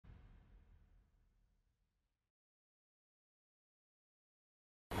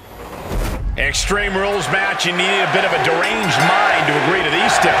Extreme Rules match, you need a bit of a deranged mind to agree to these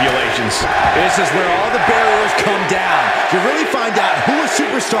stipulations. This is where all the barriers come down. You really find out who a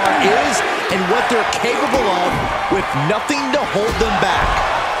superstar is and what they're capable of with nothing to hold them back.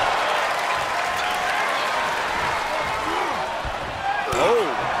 Oh.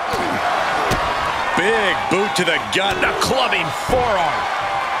 Big boot to the gut, a clubbing forearm.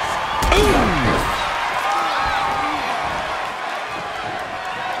 Ooh.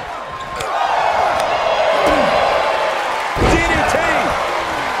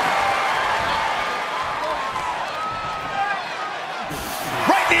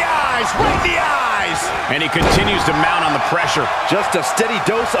 Right in the eyes! And he continues to mount on the pressure. Just a steady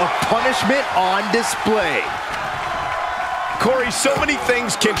dose of punishment on display. Corey, so many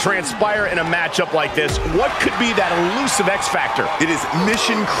things can transpire in a matchup like this. What could be that elusive X factor? It is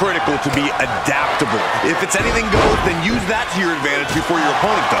mission critical to be adaptable. If it's anything goes, then use that to your advantage before your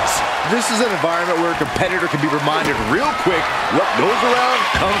opponent does. This is an environment where a competitor can be reminded real quick what goes around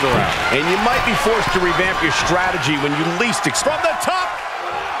comes around. And you might be forced to revamp your strategy when you least expect. From the top!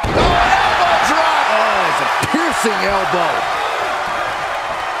 Oh, elbow drop! Oh, it's a piercing elbow.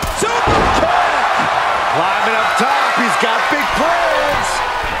 Super kick! Climbing up top, he's got big plans.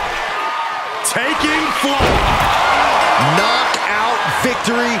 Taking flight. Knockout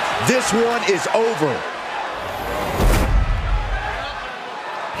victory. This one is over.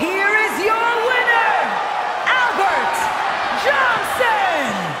 Here is your winner, Albert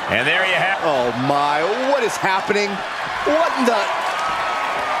Johnson. And there you have it. Oh my, what is happening? What in the...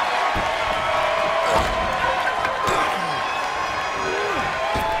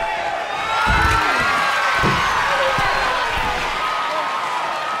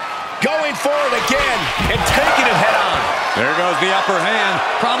 Going forward again and taking it head on. There goes the upper hand.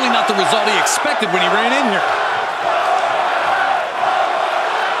 Probably not the result he expected when he ran in here.